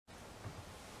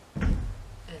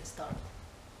can start.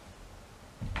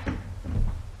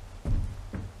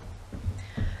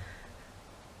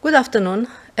 Good afternoon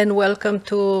and welcome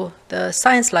to the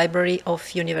Science Library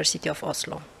of University of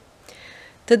Oslo.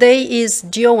 Today is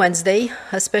GEO-Wednesday,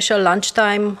 a special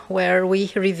lunchtime where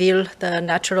we reveal the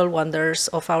natural wonders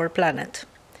of our planet.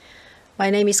 My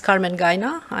name is Carmen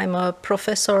Gaina. I'm a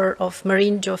professor of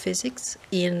marine geophysics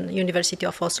in University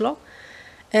of Oslo.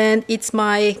 And it's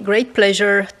my great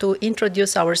pleasure to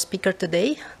introduce our speaker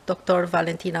today, Dr.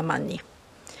 Valentina Magni.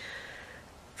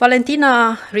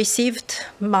 Valentina received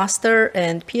master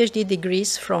and PhD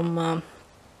degrees from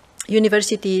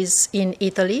universities in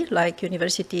Italy, like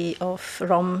University of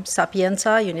Rome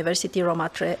Sapienza, University Roma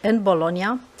Tre, and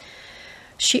Bologna.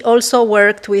 She also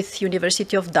worked with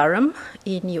University of Durham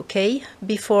in UK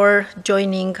before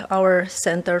joining our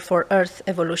Center for Earth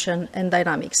Evolution and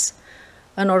Dynamics,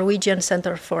 a Norwegian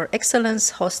Center for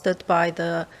Excellence hosted by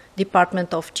the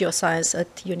Department of Geoscience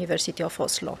at University of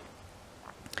Oslo.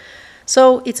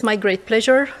 So it's my great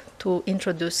pleasure to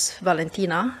introduce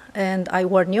Valentina, and I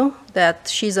warn you that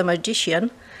she's a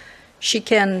magician. She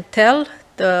can tell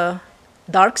the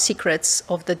dark secrets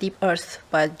of the deep earth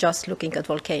by just looking at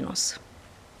volcanoes.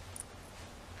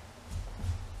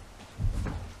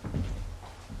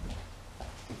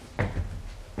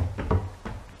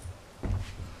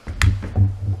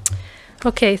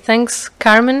 Okay, thanks,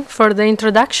 Carmen, for the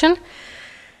introduction.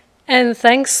 And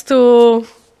thanks to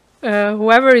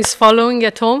whoever is following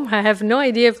at home. I have no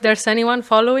idea if there's anyone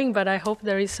following, but I hope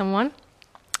there is someone.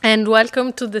 And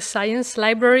welcome to the Science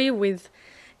Library with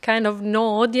kind of no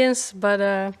audience,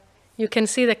 but you can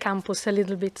see the campus a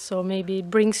little bit, so maybe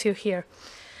it brings you here.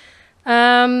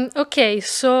 Okay,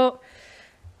 so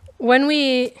when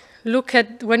we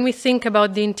think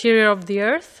about the interior of the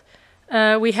Earth,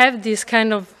 we have this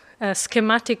kind of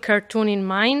schematic cartoon in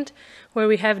mind where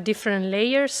we have different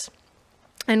layers.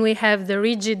 And we have the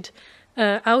rigid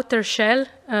outer shell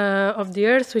of the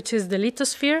Earth, which is the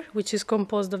lithosphere, which is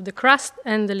composed of the crust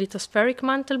and the lithospheric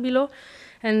mantle below.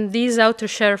 And this outer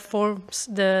shell forms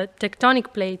the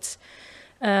tectonic plates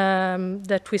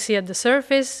that we see at the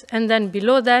surface. And then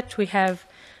below that, we have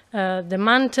the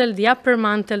mantle, the upper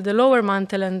mantle, the lower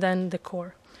mantle, and then the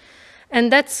core.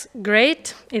 And that's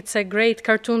great. It's a great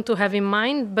cartoon to have in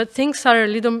mind, but things are a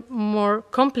little more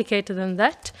complicated than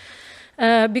that.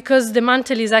 Because the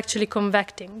mantle is actually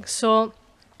convecting. So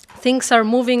things are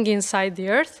moving inside the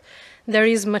Earth. There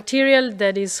is material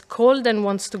that is cold and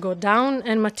wants to go down,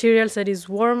 and materials that is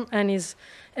warm and is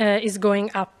going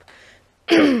up.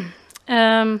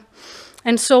 And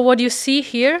so what you see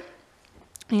here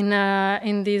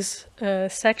in this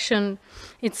section,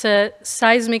 it's a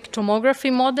seismic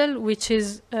tomography model, which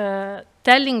is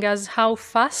telling us how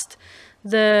fast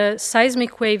the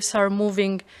seismic waves are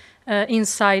moving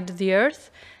inside the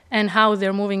Earth and how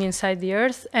they're moving inside the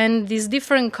Earth. And these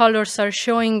different colors are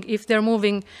showing if they're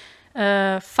moving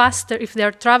faster, if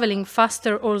they're traveling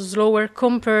faster or slower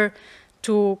compared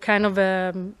to kind of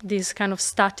this kind of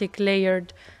static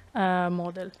layered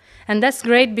model. And that's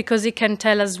great because it can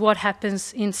tell us what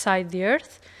happens inside the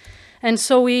Earth. And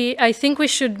so I think we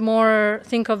should more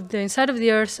think of the inside of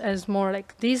the Earth as more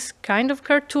like this kind of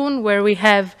cartoon where we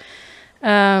have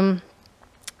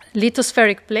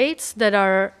lithospheric plates that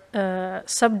are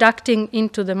subducting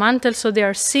into the mantle, so they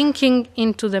are sinking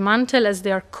into the mantle as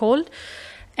they are cold,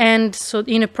 and so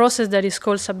in a process that is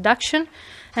called subduction.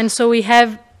 And so we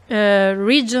have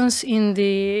regions in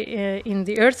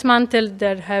the Earth mantle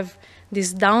that have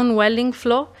this downwelling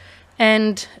flow,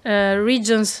 and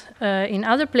regions in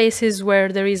other places where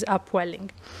there is upwelling.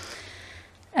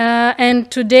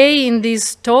 And today in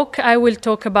this talk, I will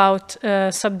talk about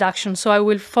subduction. So I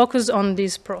will focus on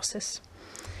this process.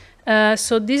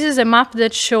 So this is a map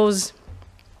that shows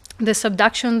the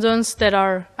subduction zones that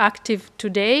are active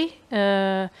today.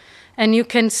 And you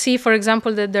can see, for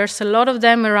example, that there's a lot of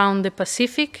them around the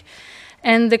Pacific.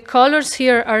 And the colors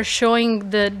here are showing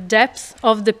the depth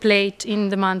of the plate in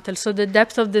the mantle. So the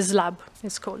depth of the slab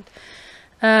is called.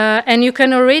 And you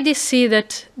can already see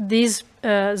that these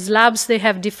slabs, they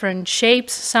have different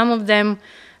shapes. Some of them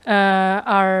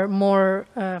are more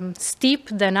steep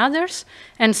than others,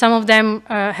 and some of them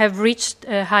have reached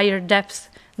a higher depth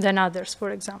than others,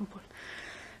 for example.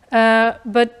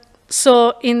 This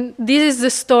is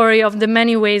the story of the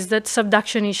many ways that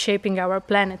subduction is shaping our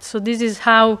planet. So this is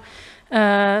how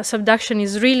subduction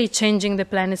is really changing the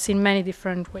planets in many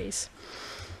different ways.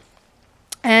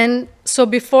 And so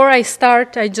before I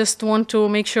start, I just want to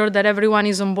make sure that everyone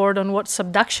is on board on what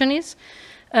subduction is.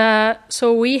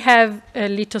 So we have a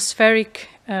lithospheric,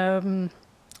 a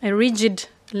rigid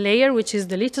layer, which is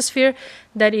the lithosphere,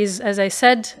 that is, as I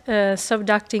said,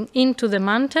 subducting into the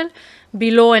mantle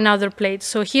below another plate.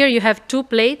 So here you have two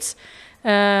plates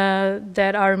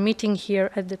that are meeting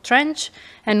here at the trench,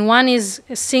 and one is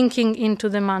sinking into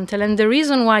the mantle. And the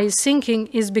reason why it's sinking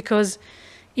is because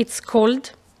it's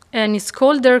cold, and it's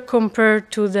colder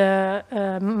compared to the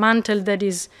mantle that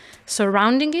is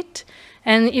surrounding it.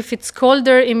 And if it's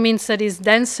colder, it means that it's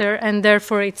denser, and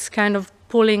therefore it's kind of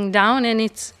pulling down, and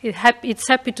it's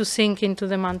happy to sink into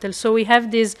the mantle. So we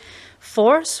have this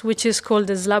force, which is called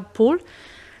the slab pull,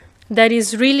 that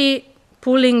is really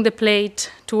pulling the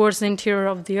plate towards the interior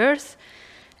of the Earth.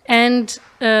 And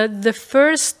the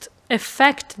first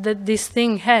effect that this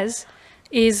thing has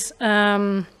is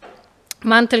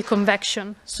mantle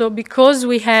convection. So because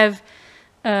we have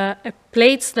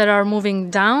plates that are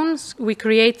moving down, we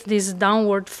create this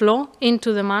downward flow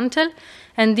into the mantle,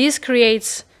 and this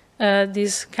creates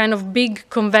these kind of big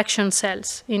convection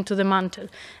cells into the mantle.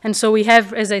 And so we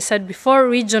have, as I said before,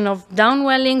 region of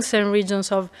downwellings and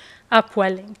regions of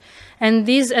upwelling. And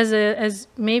these, as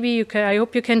maybe you can, I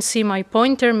hope you can see my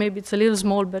pointer, maybe it's a little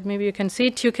small, but maybe you can see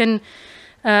it. You can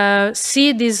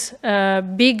see these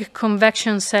big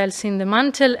convection cells in the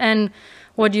mantle, and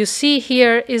what you see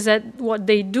here is that what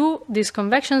they do, these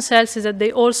convection cells, is that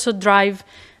they also drive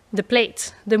the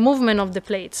plates, the movement of the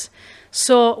plates.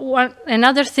 So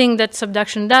another thing that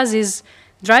subduction does is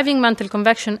driving mantle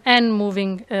convection and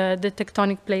moving the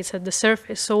tectonic plates at the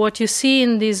surface. So what you see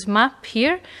in this map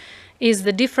here is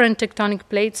the different tectonic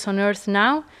plates on Earth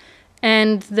now,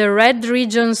 and the red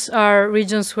regions are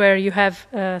regions where you have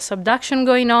subduction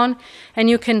going on, and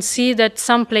you can see that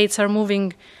some plates are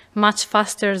moving much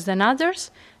faster than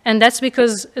others, and that's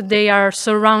because they are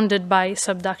surrounded by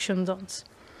subduction zones.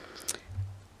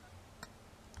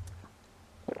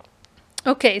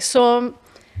 Okay, so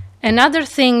another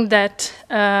thing that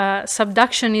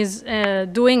subduction is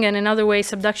doing, and another way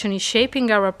subduction is shaping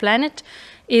our planet,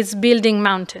 is building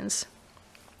mountains.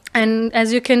 And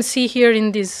as you can see here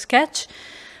in this sketch,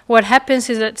 what happens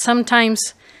is that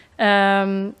sometimes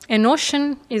an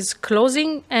ocean is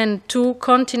closing and two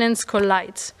continents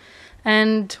collide.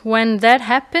 And when that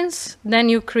happens, then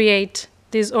you create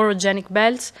these orogenic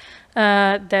belts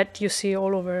that you see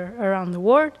all over around the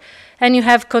world, and you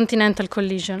have continental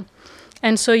collision.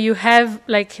 And so you have,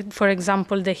 like, for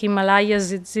example, the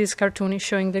Himalayas. This cartoon is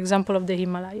showing the example of the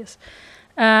Himalayas.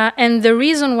 And the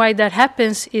reason why that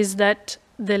happens is that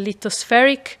the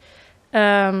lithospheric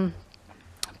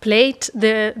plate,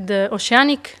 the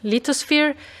oceanic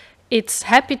lithosphere, it's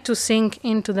happy to sink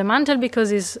into the mantle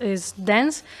because it's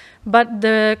dense, but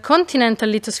the continental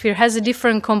lithosphere has a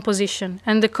different composition,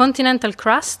 and the continental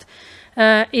crust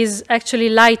is actually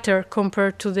lighter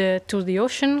compared to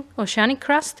the oceanic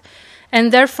crust,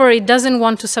 and therefore it doesn't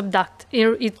want to subduct.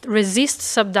 It resists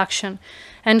subduction.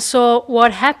 And so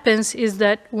what happens is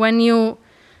that when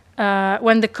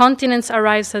the continents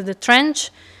arrives at the trench,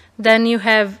 then you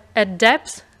have at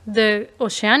depth the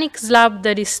oceanic slab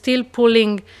that is still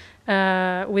pulling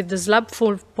with the slab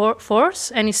full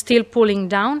force and is still pulling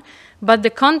down, but the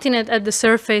continent at the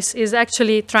surface is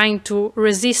actually trying to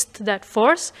resist that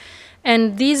force,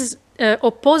 and these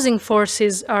opposing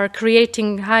forces are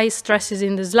creating high stresses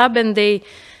in the slab, and they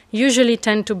usually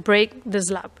tend to break the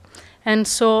slab. And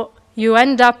so you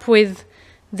end up with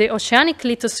the oceanic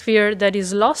lithosphere that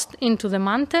is lost into the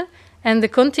mantle, and the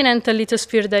continental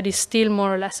lithosphere that is still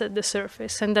more or less at the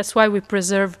surface. And that's why we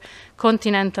preserve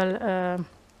continental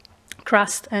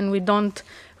crust, and we don't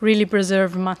really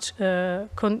preserve much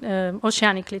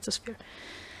oceanic lithosphere.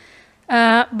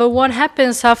 But what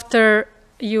happens after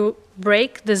you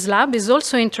break the slab is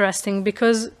also interesting,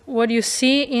 because what you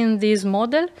see in this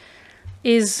model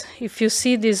is, if you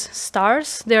see these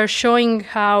stars, they are showing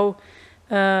how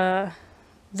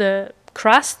the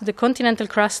crust, the continental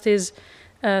crust, is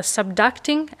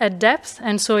subducting at depth,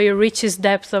 and so it reaches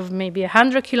depth of maybe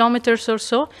 100 kilometers or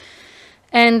so.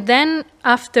 And then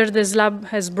after the slab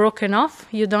has broken off,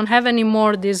 you don't have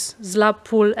anymore this slab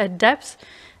pull at depth,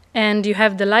 and you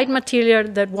have the light material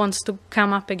that wants to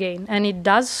come up again. And it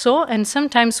does so, and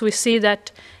sometimes we see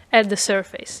that at the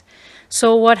surface.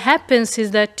 So what happens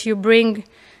is that you bring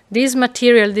this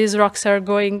material, these rocks are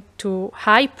going to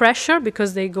high pressure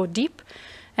because they go deep,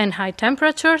 and high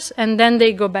temperatures, and then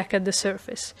they go back at the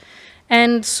surface.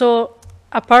 And so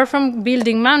apart from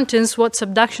building mountains, what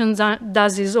subduction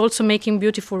does is also making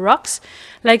beautiful rocks,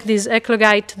 like this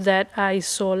eclogite that I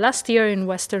saw last year in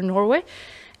Western Norway.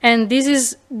 And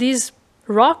this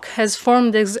rock has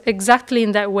formed exactly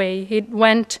in that way. It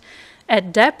went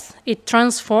at depth, it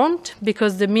transformed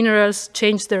because the minerals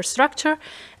changed their structure,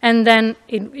 and then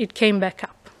it came back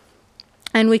up.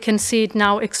 and we can see it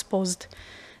now exposed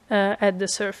at the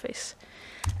surface.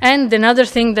 And another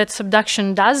thing that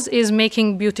subduction does is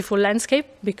making beautiful landscape,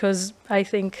 because I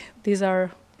think these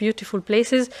are beautiful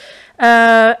places,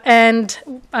 and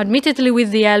admittedly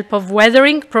with the help of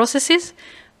weathering processes,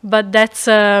 but that's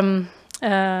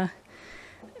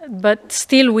but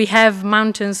still we have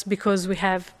mountains because we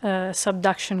have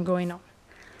subduction going on.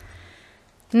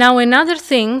 Now another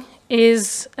thing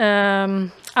is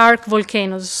arc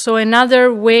volcanoes. So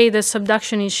another way that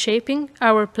subduction is shaping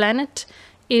our planet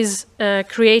is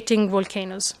creating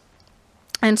volcanoes.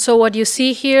 And so what you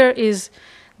see here is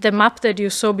the map that you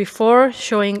saw before,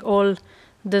 showing all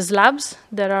the slabs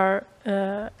that are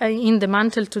in the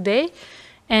mantle today.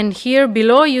 And here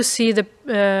below you see the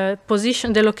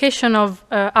the location of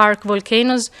arc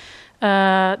volcanoes,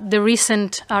 the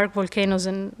recent arc volcanoes,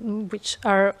 which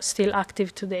are still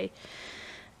active today.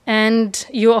 And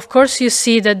of course, you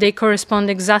see that they correspond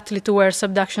exactly to where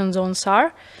subduction zones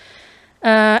are.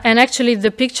 And actually,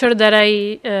 the picture that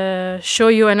I show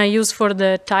you and I use for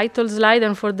the title slide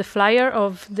and for the flyer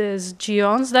of this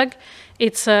GEO-Wednesday,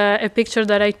 it's a picture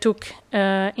that I took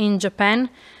in Japan,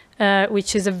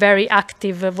 which is a very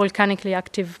active, volcanically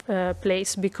active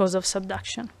place because of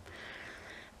subduction.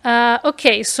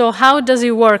 Okay, so how does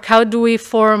it work? How do we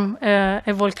form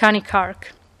a volcanic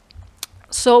arc?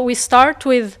 So we start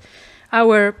with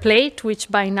our plate, which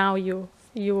by now you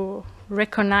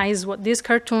recognize what these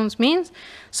cartoons means.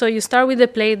 So you start with a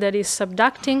plate that is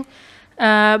subducting,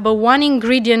 but one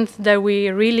ingredient that we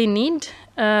really need,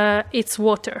 it's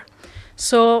water.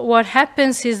 So what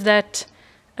happens is that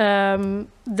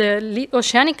the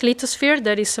oceanic lithosphere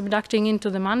that is subducting into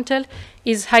the mantle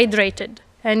is hydrated,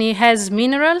 and it has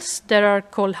minerals that are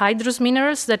called hydrous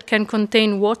minerals that can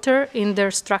contain water in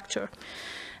their structure.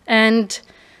 And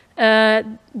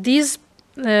these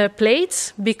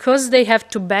plates, because they have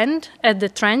to bend at the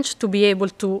trench to be able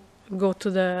to go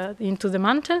to into the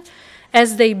mantle,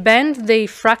 as they bend, they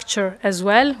fracture as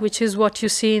well, which is what you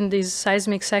see in this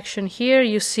seismic section here.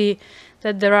 You see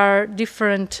that there are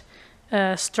different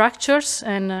structures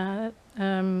and,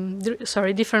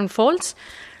 different faults.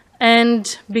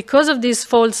 And because of these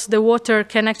faults, the water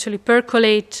can actually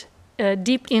percolate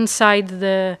deep inside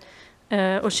the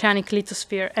oceanic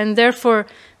lithosphere. And therefore,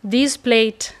 this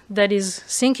plate that is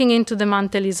sinking into the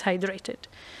mantle is hydrated.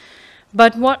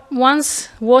 But once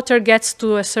water gets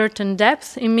to a certain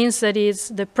depth, it means that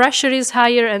the pressure is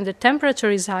higher and the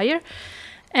temperature is higher.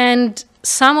 And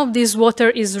some of this water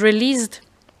is released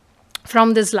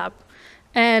from the slab.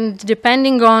 And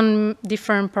depending on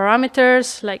different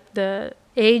parameters, like the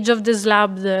age of the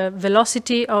slab, the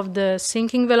velocity of the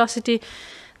sinking velocity,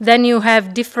 then you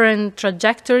have different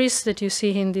trajectories that you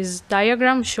see in this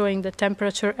diagram showing the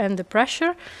temperature and the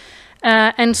pressure.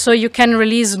 And so you can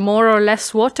release more or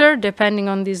less water depending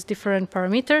on these different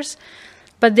parameters.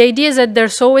 But the idea is that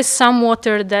there's always some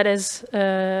water that is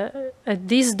at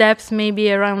this depth,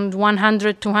 maybe around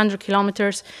 100, 200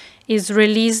 kilometers, is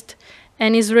released,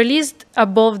 and is released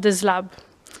above the slab.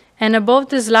 And above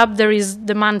the slab, there is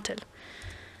the mantle.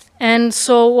 And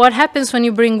so what happens when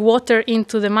you bring water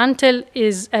into the mantle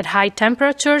is at high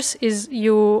temperatures is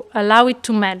you allow it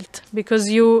to melt, because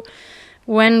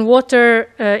when water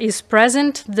is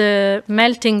present, the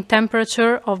melting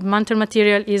temperature of mantle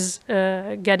material is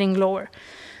getting lower.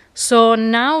 So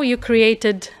now you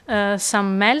created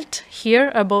some melt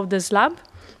here above the slab,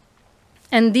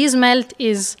 and this melt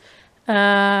is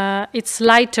it's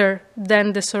lighter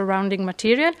than the surrounding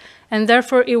material, and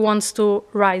therefore it wants to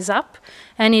rise up,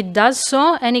 and it does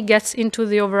so, and it gets into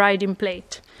the overriding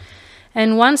plate.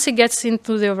 And once it gets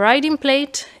into the overriding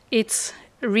plate, it's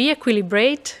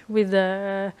re-equilibrate with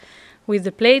the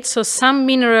plate. So some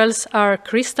minerals are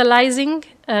crystallizing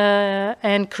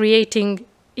and creating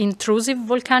intrusive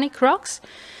volcanic rocks,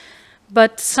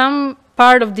 but some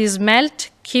part of this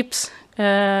melt keeps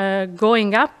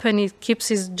going up, and it keeps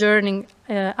its journey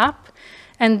up,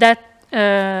 and that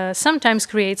sometimes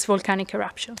creates volcanic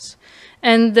eruptions.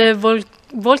 And the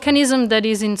volcanism that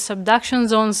is in subduction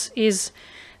zones is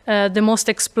the most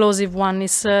explosive one.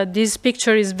 This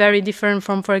picture is very different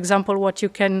from, for example, what you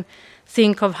can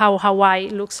think of how Hawaii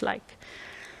looks like.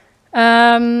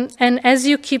 And as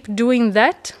you keep doing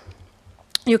that,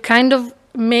 you kind of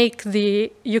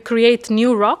you create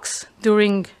new rocks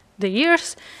during the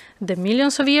years, the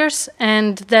millions of years,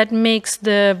 and that makes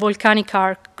the volcanic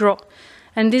arc grow.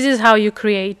 And this is how you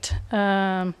create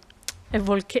an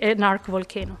arc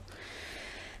volcano.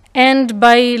 And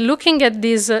by looking at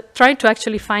these, trying to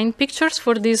actually find pictures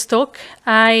for this talk,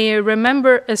 I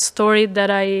remember a story that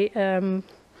I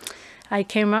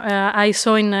I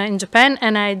saw in Japan,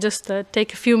 and I just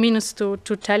take a few minutes to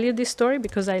tell you this story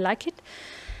because I like it.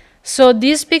 So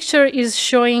this picture is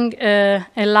showing a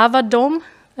lava dome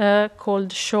called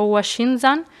Showa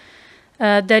Shinzan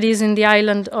that is in the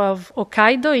island of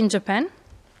Hokkaido in Japan.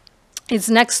 It's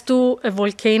next to a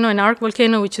volcano, an arc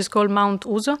volcano, which is called Mount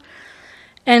Uzo.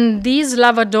 And this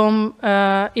lava dome,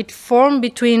 it formed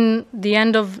between the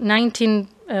end of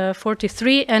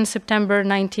 1943 and September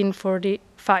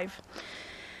 1945.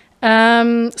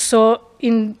 So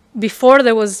before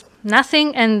there was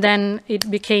nothing, and then it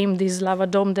became this lava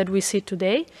dome that we see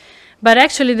today. But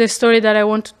actually the story that I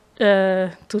want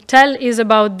to tell is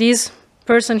about this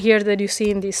person here that you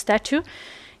see in this statue.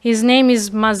 His name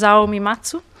is Masao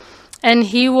Mimatsu, and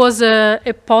he was a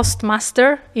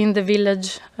postmaster in the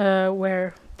village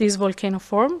where this volcano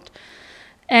formed.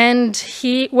 And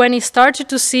when he started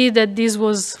to see that this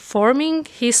was forming,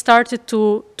 he started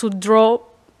to draw,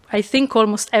 I think,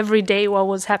 almost every day what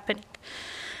was happening.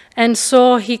 And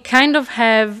so he kind of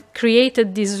have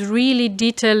created this really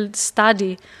detailed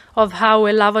study of how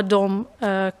a lava dome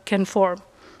can form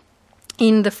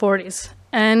in the 40s.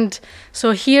 And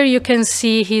so here you can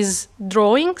see his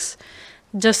drawings,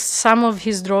 just some of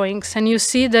his drawings. And you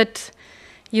see that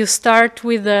you start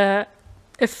with a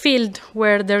field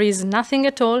where there is nothing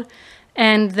at all.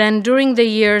 And then during the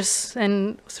years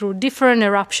and through different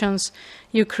eruptions,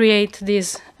 you create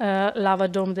this lava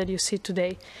dome that you see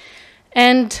today.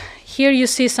 And here you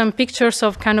see some pictures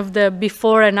of kind of the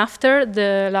before and after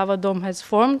the lava dome has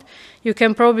formed. You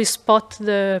can probably spot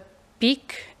the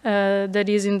peak that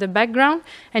is in the background,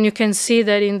 and you can see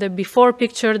that in the before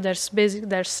picture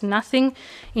there's nothing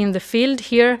in the field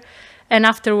here, and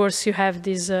afterwards you have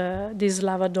this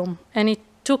lava dome. And it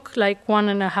took like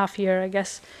 1.5 years, I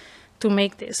guess, to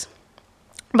make this.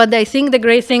 But I think the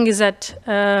great thing is that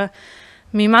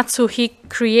Mimatsu, he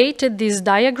created these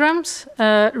diagrams,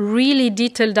 really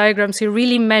detailed diagrams. He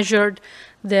really measured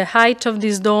the height of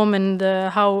this dome and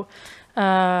how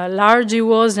large it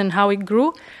was and how it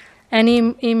grew. And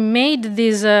he made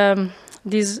this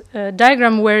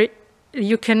diagram where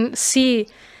you can see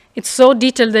it's so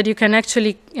detailed that you can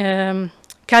actually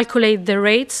calculate the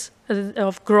rates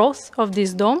of growth of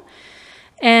this dome.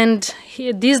 And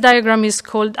this diagram is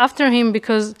called after him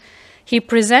because he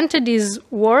presented his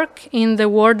work in the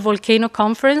World Volcano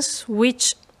Conference,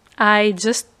 which I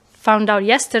just found out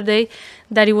yesterday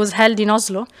that it was held in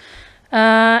Oslo.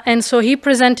 And so he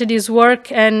presented his work,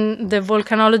 and the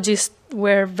volcanologists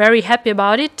were very happy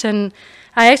about it. And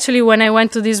I actually, when I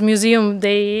went to this museum,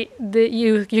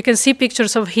 you can see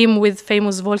pictures of him with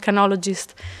famous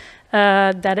volcanologists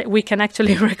that we can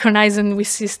actually recognize, and we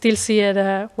still see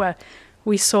it, well,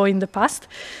 we saw in the past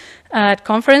at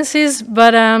conferences.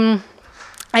 But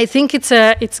I think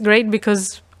it's great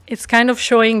because it's kind of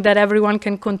showing that everyone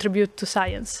can contribute to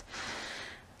science.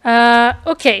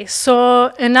 Okay,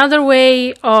 so another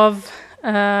way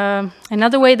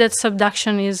that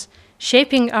subduction is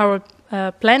shaping our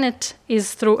planet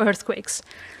is through earthquakes.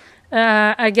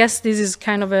 I guess this is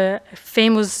kind of a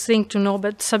famous thing to know,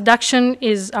 but subduction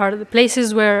are the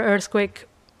places where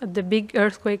the big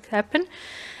earthquake happen.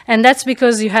 And that's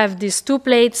because you have these two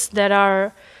plates that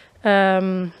are,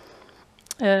 so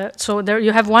there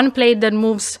you have one plate that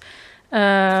moves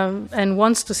and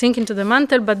wants to sink into the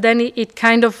mantle, but then it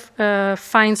kind of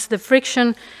finds the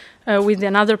friction with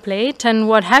another plate. And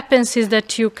what happens is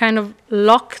that you kind of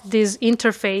lock this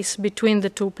interface between the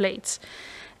two plates.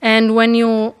 And when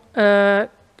you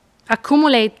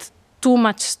accumulate too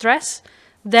much stress,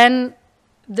 then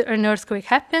an earthquake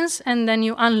happens, and then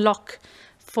you unlock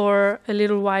for a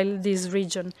little while this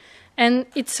region. And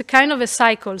it's a kind of a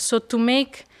cycle. So to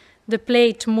make the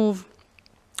plate move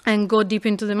and go deep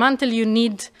into the mantle, you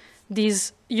need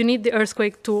the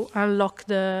earthquake to unlock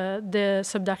the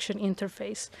subduction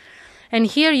interface. And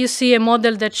here you see a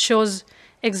model that shows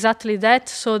exactly that.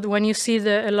 So when you see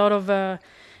a lot of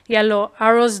yellow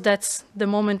arrows, that's the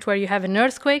moment where you have an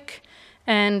earthquake,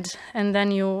 and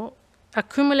then you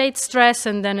accumulate stress,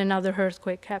 and then another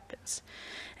earthquake happens.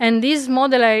 And this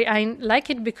model, I like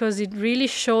it because it really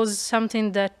shows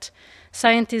something that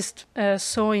scientists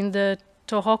saw in the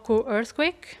Tohoku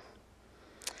earthquake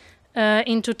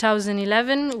in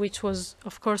 2011, which was,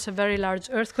 of course, a very large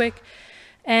earthquake.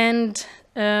 And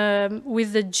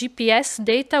with the GPS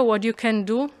data, what you can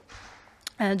do,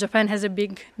 Japan has a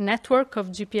big network of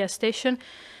GPS stations,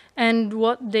 and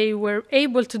what they were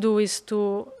able to do is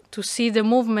to see the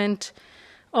movement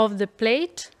of the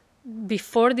plate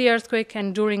before the earthquake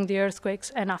and during the earthquakes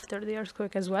and after the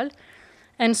earthquake as well.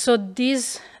 And so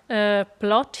this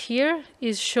plot here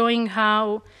is showing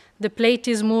how the plate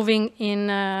is moving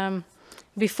in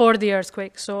before the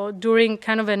earthquake. So during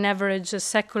kind of an average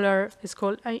secular, it's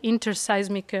called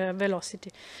interseismic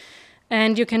velocity.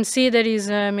 And you can see there is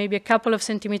maybe a couple of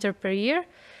centimeters per year.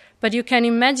 But you can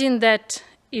imagine that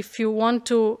if you want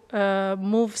to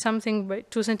move something by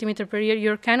 2 centimeters per year,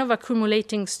 you're kind of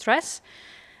accumulating stress.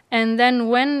 And then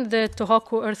when the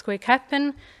Tohoku earthquake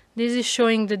happened, this is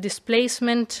showing the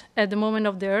displacement at the moment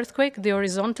of the earthquake, the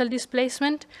horizontal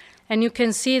displacement. And you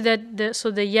can see that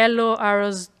the yellow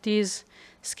arrows, this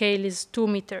scale is 2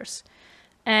 meters.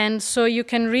 And so you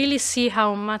can really see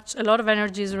how much a lot of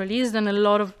energy is released, and a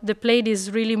lot of the plate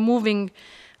is really moving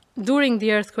during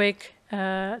the earthquake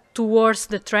towards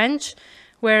the trench,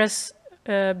 whereas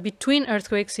between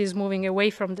earthquakes is moving away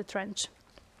from the trench,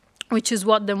 which is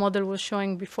what the model was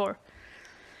showing before.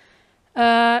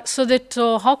 So the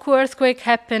Tohoku earthquake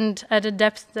happened at a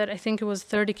depth that I think it was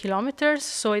 30 kilometers,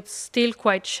 so it's still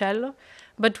quite shallow.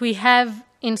 But we have,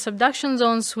 in subduction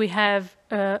zones, we have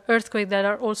earthquakes that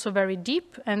are also very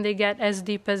deep, and they get as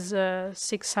deep as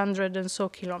 600 and so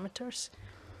kilometers.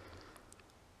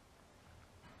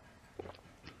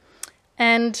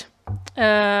 And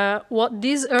what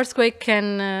this earthquake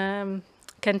can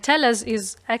tell us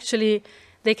is actually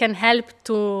they can help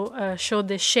to show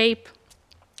the shape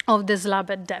of the slab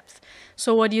at depth.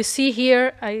 So what you see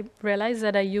here, I realize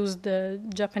that I used the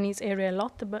Japanese area a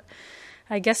lot, but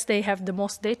I guess they have the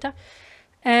most data.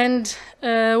 And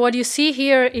what you see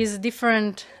here is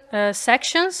different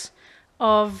sections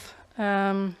of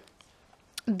the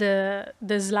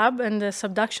slab and the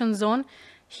subduction zone.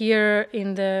 Here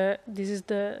this is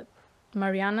the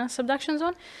Mariana subduction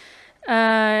zone,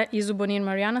 Izu-Bonin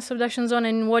Mariana subduction zone.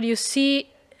 And what you see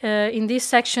in these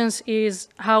sections is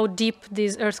how deep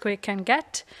this earthquake can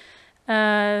get.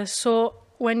 So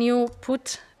when you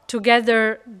put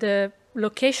together the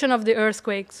location of the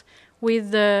earthquakes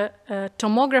with the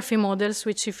tomography models,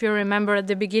 which if you remember at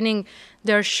the beginning,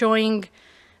 they're showing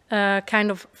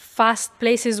kind of fast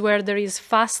places where there is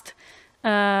fast,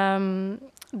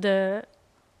 the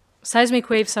seismic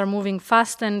waves are moving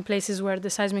fast, and places where the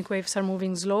seismic waves are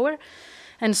moving slower.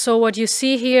 And so what you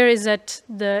see here is that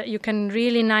you can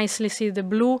really nicely see the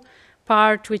blue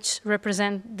part, which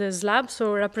represent the slab,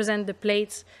 so represent the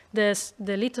plates, the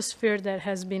lithosphere that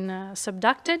has been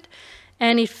subducted,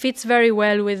 and it fits very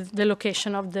well with the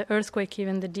location of the earthquake,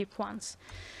 even the deep ones.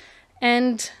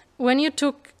 And when you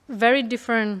took very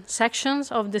different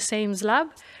sections of the same slab,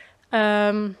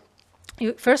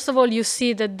 first of all, you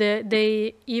see that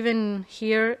they even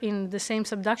here in the same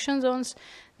subduction zones,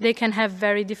 they can have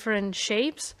very different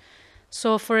shapes.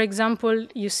 So, for example,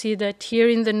 you see that here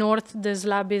in the north, the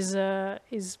slab is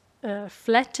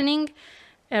flattening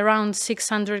around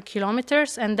 600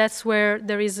 kilometers, and that's where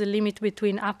there is a limit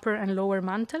between upper and lower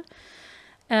mantle.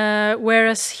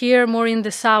 Whereas here, more in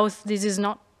the south, this is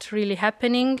not really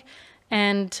happening,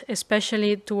 and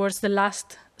especially towards the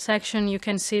last section, you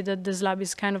can see that the slab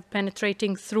is kind of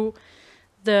penetrating through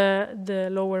the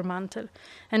lower mantle.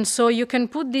 And so you can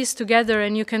put these together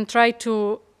and you can try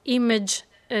to image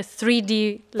a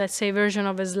 3D, let's say, version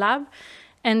of a slab.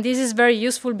 And this is very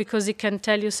useful because it can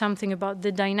tell you something about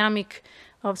the dynamic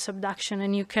of subduction,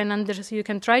 and you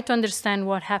can try to understand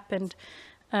what happened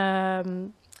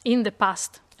in the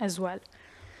past as well.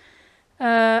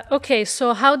 Okay,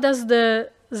 so how does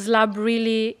the slab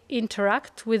really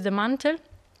interact with the mantle?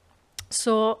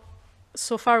 So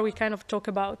far we kind of talk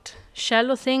about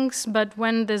shallow things, but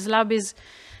when the slab is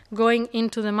going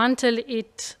into the mantle,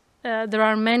 there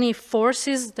are many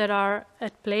forces that are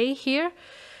at play here.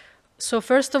 So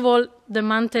first of all, the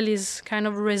mantle is kind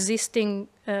of resisting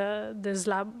the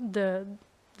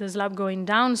slab going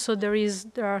down. So there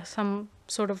are some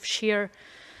sort of shear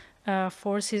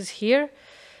forces here.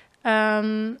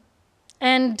 And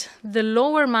the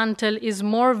lower mantle is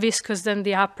more viscous than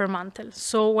the upper mantle.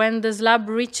 So when the slab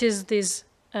reaches this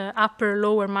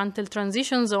upper-lower mantle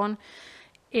transition zone,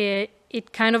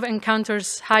 it kind of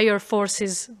encounters higher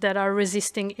forces that are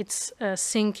resisting its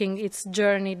sinking, its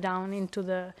journey down into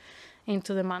the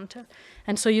mantle.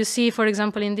 And so you see, for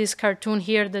example, in this cartoon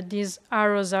here, that these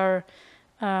arrows are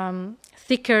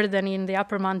thicker than in the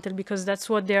upper mantle, because that's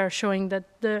what they are showing, that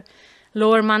the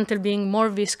lower mantle being more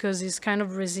viscous is kind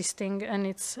of resisting, and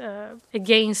it's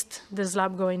against the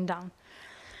slab going down.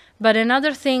 But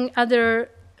another thing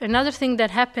that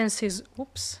happens is,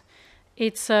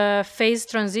 it's phase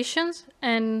transitions,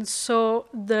 and so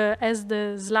as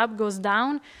the slab goes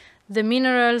down, the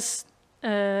minerals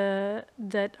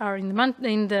that are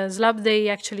in the slab, they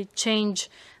actually change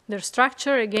their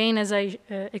structure, again, as I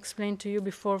explained to you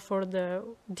before, for the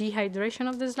dehydration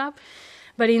of the slab.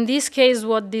 But in this case,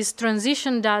 what this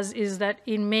transition does is that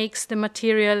it makes the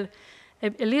material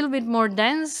a little bit more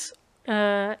dense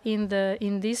in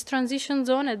this transition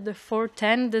zone at the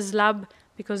 410. The slab,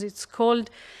 because it's cold,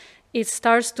 it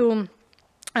starts to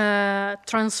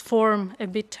transform a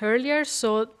bit earlier.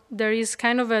 So there is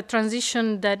kind of a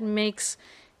transition that makes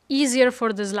easier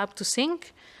for the slab to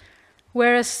sink.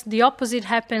 Whereas the opposite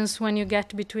happens when you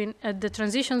get between the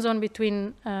transition zone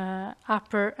between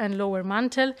upper and lower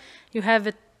mantle. You have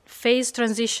a phase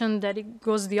transition that it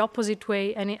goes the opposite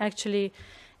way, and it actually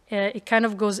it kind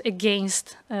of goes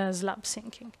against slab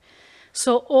sinking.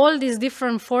 So all these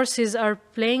different forces are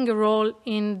playing a role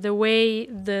in the way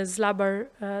the slab are,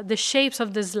 the shapes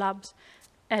of the slabs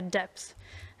at depth.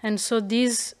 And so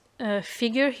this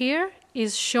figure here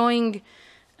is showing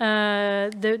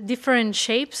the different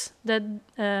shapes that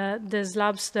the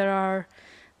slabs that are,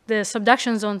 the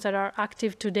subduction zones that are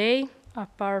active today,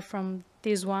 apart from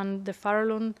this one, the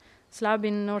Farallon slab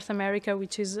in North America,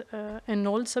 which is an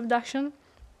old subduction.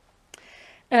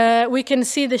 We can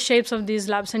see the shapes of these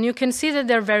slabs, and you can see that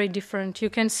they're very different. You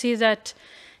can see that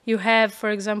you have, for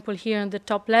example, here on the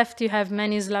top left, you have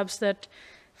many slabs that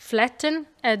flatten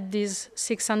at this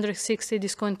 660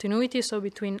 discontinuity, so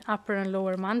between upper and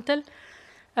lower mantle.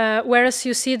 Whereas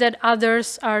you see that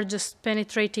others are just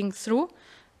penetrating through.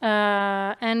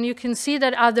 And you can see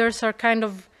that others are kind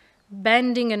of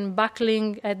bending and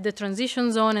buckling at the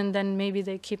transition zone, and then maybe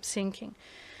they keep sinking.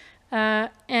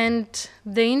 And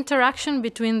the interaction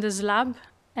between the slab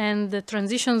and the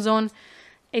transition zone,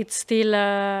 it's still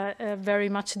very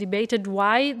much debated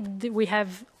why we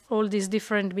have all these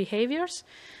different behaviors.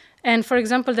 And for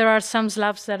example, there are some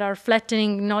slabs that are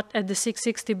flattening not at the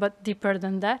 660, but deeper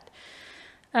than that.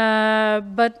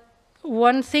 But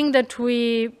one thing that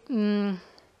we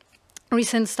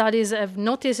recent studies have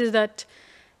noticed is that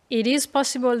it is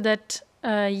possible that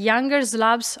younger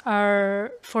slabs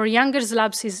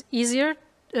is easier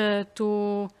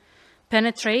to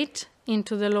penetrate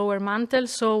into the lower mantle.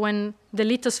 So when the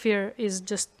lithosphere is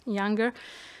just younger,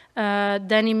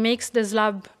 then it makes the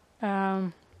slab,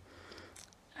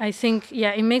 I think,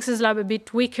 yeah, it makes the slab a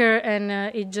bit weaker, and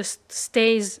it just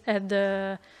stays at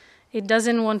the, it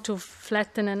doesn't want to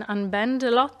flatten and unbend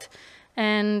a lot,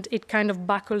 and it kind of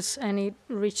buckles and it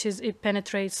reaches, it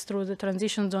penetrates through the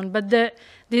transition zone. But this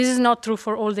is not true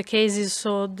for all the cases,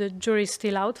 so the jury is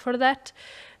still out for that.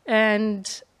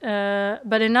 And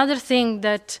but another thing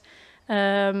that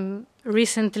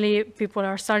recently people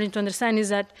are starting to understand is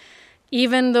that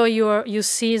even though you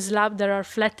see slabs that are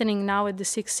flattening now at the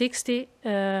 660,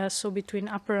 so between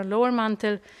upper and lower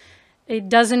mantle, it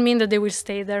doesn't mean that they will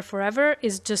stay there forever.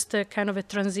 It's just a kind of a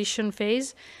transition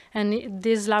phase, and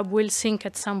this slab will sink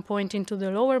at some point into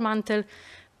the lower mantle,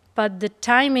 but the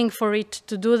timing for it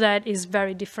to do that is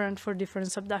very different for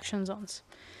different subduction zones.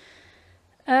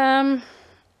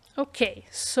 Okay,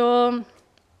 so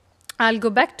I'll go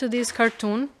back to this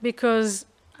cartoon because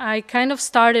I kind of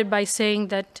started by saying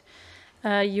that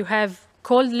you have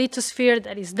cold lithosphere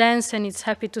that is dense and it's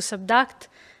happy to subduct,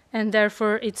 and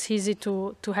therefore it's easy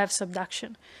to have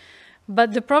subduction.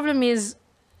 But the problem is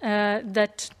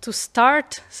that to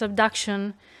start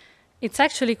subduction, it's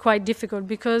actually quite difficult,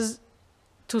 because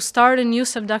to start a new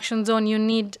subduction zone,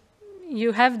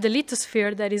 you have the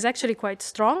lithosphere that is actually quite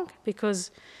strong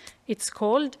because it's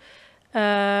cold,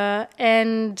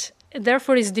 and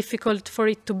therefore it's difficult for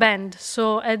it to bend.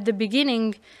 So at the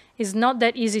beginning, it's not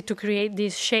that easy to create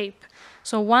this shape.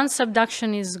 So once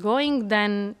subduction is going,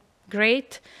 then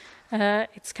great.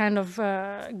 It's kind of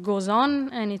goes on,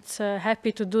 and it's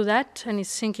happy to do that, and it's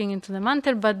sinking into the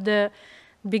mantle, but the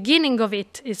beginning of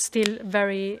it is still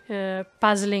very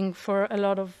puzzling for a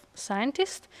lot of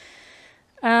scientists.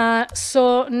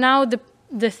 So now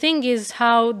the thing is,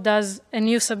 how does a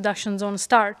new subduction zone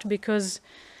start? Because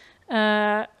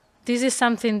this is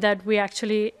something that we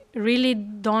actually really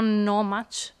don't know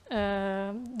much,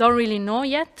 don't really know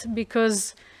yet,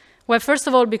 because, well, first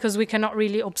of all, because we cannot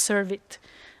really observe it.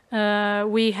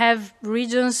 We have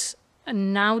regions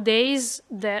nowadays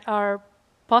that are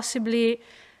possibly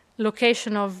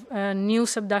location of new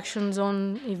subduction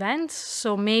zone events.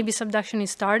 So maybe subduction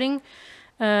is starting,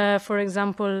 for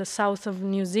example, south of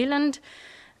New Zealand.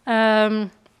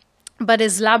 But a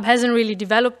slab hasn't really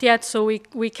developed yet, so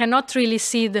we cannot really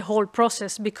see the whole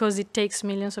process because it takes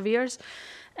millions of years,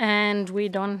 and we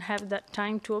don't have that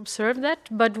time to observe that.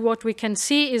 But what we can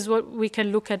see is what we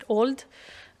can look at old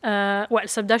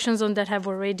subduction zones that have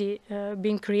already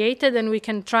been created, and we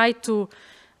can try to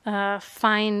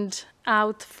find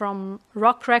out from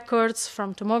rock records,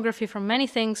 from tomography, from many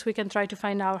things, we can try to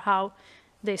find out how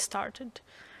they started.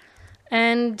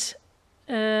 And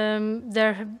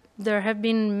there have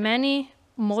been many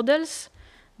models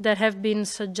that have been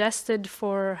suggested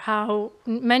for how,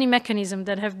 many mechanisms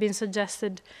that have been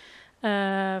suggested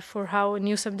for how a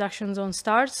new subduction zone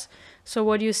starts. So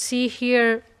what you see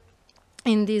here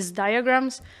in these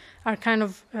diagrams are kind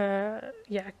of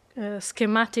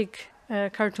schematic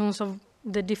cartoons of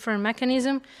the different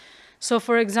mechanism. So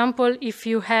for example, if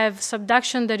you have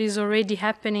subduction that is already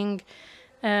happening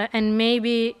and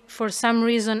maybe for some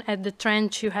reason at the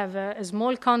trench you have a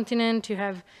small continent, you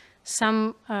have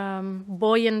some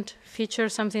buoyant feature,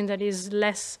 something that is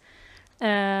less,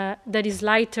 that is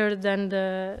lighter than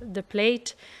the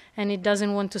plate, and it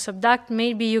doesn't want to subduct.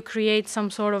 Maybe you create some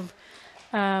sort of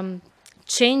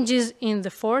changes in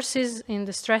the forces, in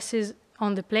the stresses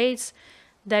on the plates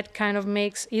that kind of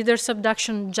makes either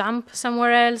subduction jump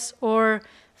somewhere else or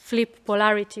flip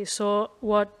polarity. So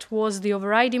what was the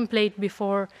overriding plate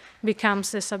before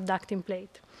becomes the subducting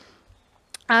plate.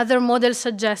 Other models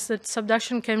suggest that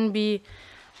subduction can be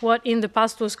what in the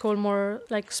past was called more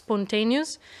like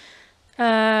spontaneous,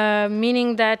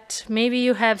 meaning that maybe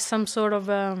you have some sort of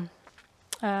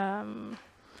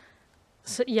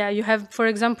so yeah, you have, for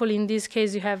example, in this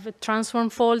case, you have a transform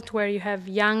fault where you have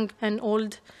young and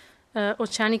old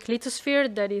oceanic lithosphere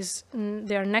that is,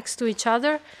 they are next to each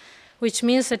other, which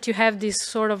means that you have this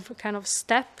sort of kind of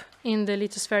step in the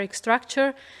lithospheric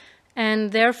structure,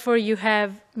 and therefore you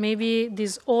have maybe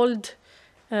this old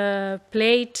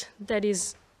plate that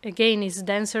is, again, is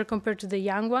denser compared to the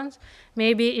young ones.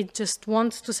 Maybe it just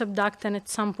wants to subduct, and at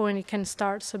some point it can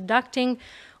start subducting.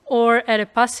 Or at a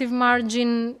passive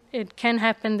margin, it can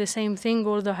happen the same thing,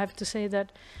 although I have to say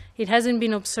that it hasn't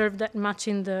been observed that much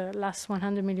in the last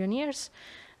 100 million years.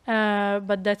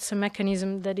 But that's a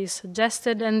mechanism that is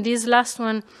suggested. And this last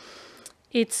one,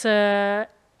 it's a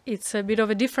bit of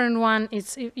a different one.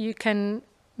 You can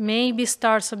maybe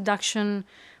start subduction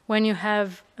when you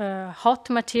have hot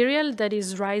material that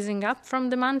is rising up from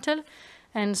the mantle.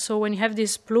 And so when you have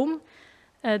this plume,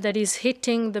 that is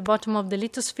hitting the bottom of the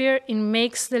lithosphere, it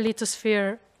makes the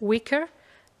lithosphere weaker,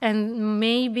 and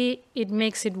maybe it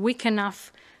makes it weak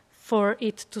enough for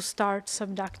it to start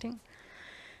subducting.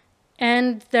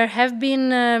 And there have been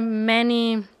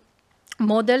many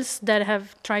models that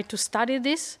have tried to study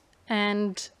this,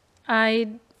 and I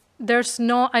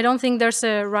don't think there's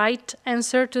a right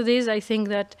answer to this. I think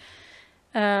that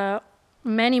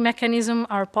many mechanisms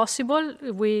are possible.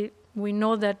 We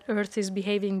know that Earth is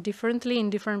behaving differently in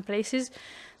different places,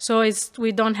 so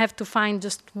we don't have to find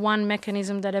just one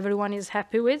mechanism that everyone is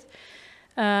happy with.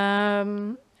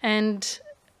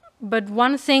 But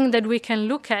one thing that we can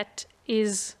look at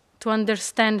is to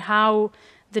understand how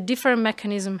the different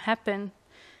mechanisms happen.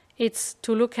 It's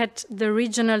to look at the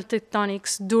regional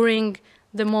tectonics during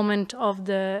the moment of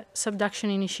the subduction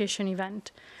initiation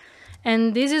event.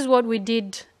 And this is what we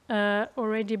did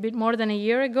already a bit more than a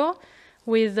year ago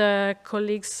with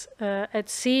colleagues at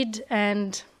CEED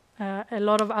and a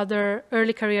lot of other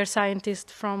early career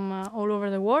scientists from all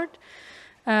over the world.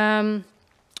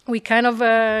 We kind of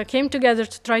came together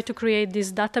to try to create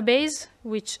this database,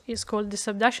 which is called the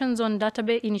Subduction Zone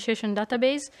Initiation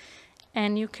Database,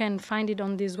 and you can find it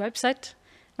on this website.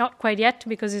 Not quite yet,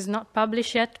 because it's not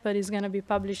published yet, but it's going to be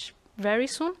published very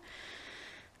soon.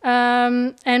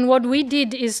 And what we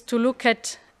did is to look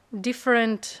at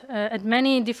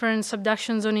many different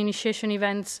subduction zone initiation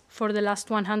events for the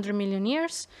last 100 million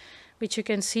years, which you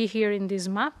can see here in this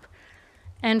map.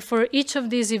 And for each of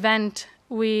these events,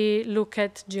 we look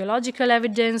at geological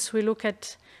evidence, we look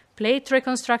at plate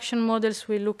reconstruction models,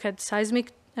 we look at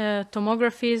seismic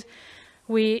tomographies,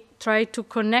 we try to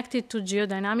connect it to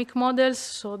geodynamic models,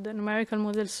 so the numerical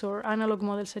models or analog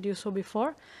models that you saw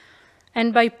before.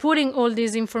 And by putting all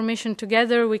this information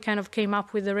together, we kind of came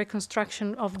up with a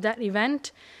reconstruction of that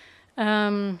event,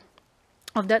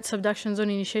 of that subduction zone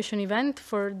initiation event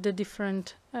for the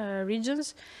different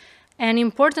regions. And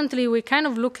importantly, we kind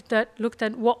of looked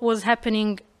at what was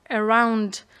happening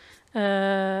around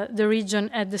the region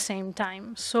at the same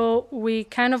time. So we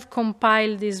kind of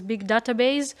compiled this big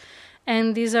database,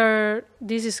 and this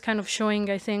is kind of showing,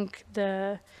 I think,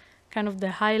 the kind of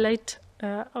the highlight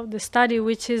of the study,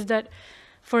 which is that,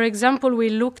 for example, we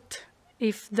looked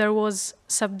if there was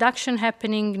subduction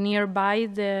happening nearby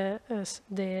where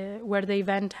the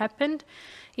event happened,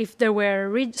 if there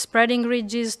were spreading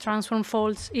ridges, transform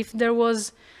faults, if there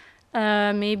was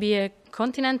maybe a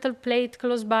continental plate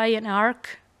close by, an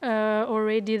arc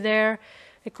already there,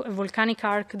 a volcanic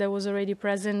arc that was already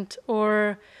present,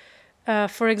 or,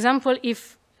 for example,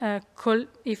 if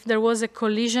there was a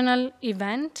collisional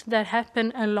event that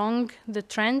happened along the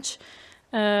trench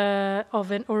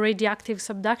of an already active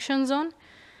subduction zone.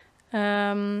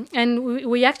 And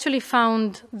we actually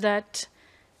found that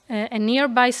a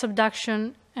nearby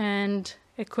subduction and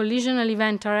a collisional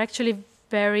event are actually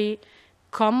very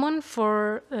common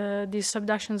for this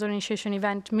subduction zone initiation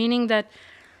event, meaning that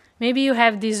maybe you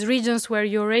have these regions where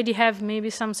you already have maybe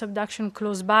some subduction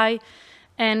close by,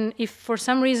 and if for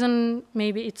some reason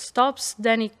maybe it stops,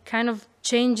 then it kind of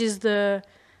changes the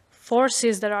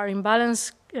forces that are in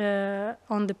balance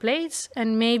on the plates,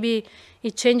 and maybe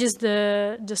it changes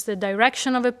just the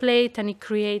direction of a plate, and it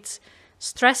creates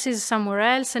stresses somewhere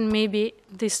else, and maybe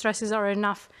these stresses are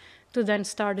enough to then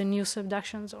start a new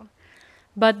subduction zone.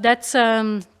 But that's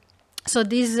so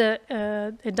this a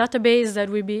database that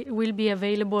will be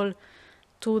available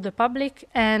to the public,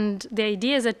 and the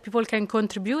idea is that people can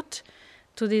contribute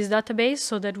to this database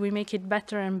so that we make it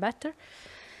better and better.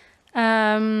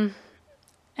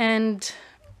 And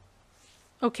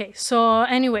okay, so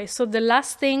anyway, so the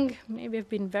last thing, maybe I've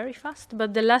been very fast,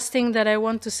 but the last thing that I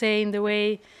want to say in the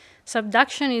way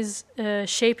subduction is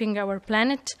shaping our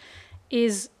planet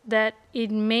is that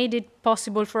it made it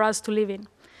possible for us to live in.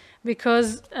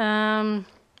 Because the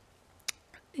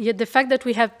fact that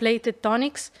we have plate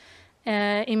tectonics,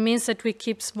 it means that we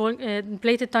keep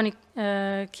plate tectonic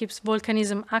keeps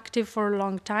volcanism active for a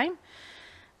long time.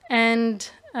 And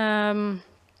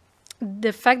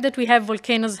the fact that we have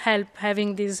volcanoes help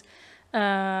having this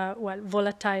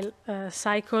volatile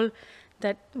cycle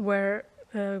that where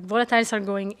volatiles are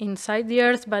going inside the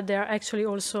Earth, but they are actually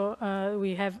also,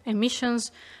 we have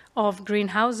emissions of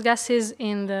greenhouse gases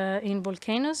in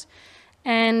volcanoes.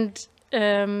 And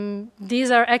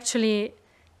these are actually,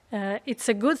 it's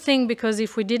a good thing, because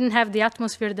if we didn't have the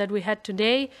atmosphere that we had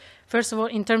today, first of all,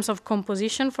 in terms of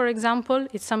composition, for example,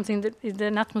 it's something that is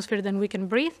an atmosphere that we can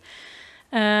breathe.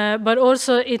 But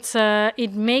also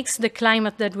it makes the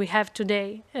climate that we have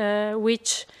today,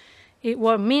 which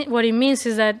what it means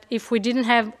is that if we didn't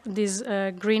have this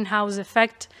greenhouse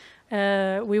effect,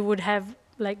 we would have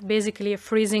like basically a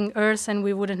freezing Earth, and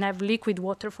we wouldn't have liquid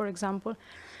water, for example.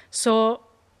 So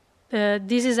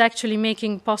this is actually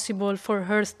making possible for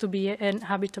Earth to be an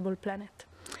habitable planet.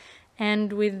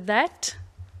 And with that,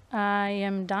 I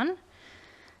am done.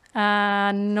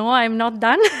 No, I'm not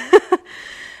done.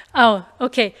 Oh,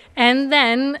 okay. And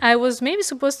then I was maybe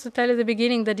supposed to tell at the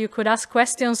beginning that you could ask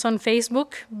questions on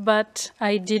Facebook, but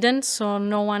I didn't, so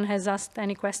no one has asked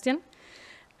any question.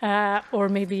 Or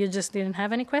maybe you just didn't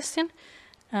have any question.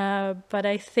 But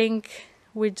I think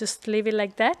we just leave it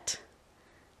like that.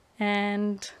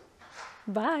 And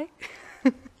bye.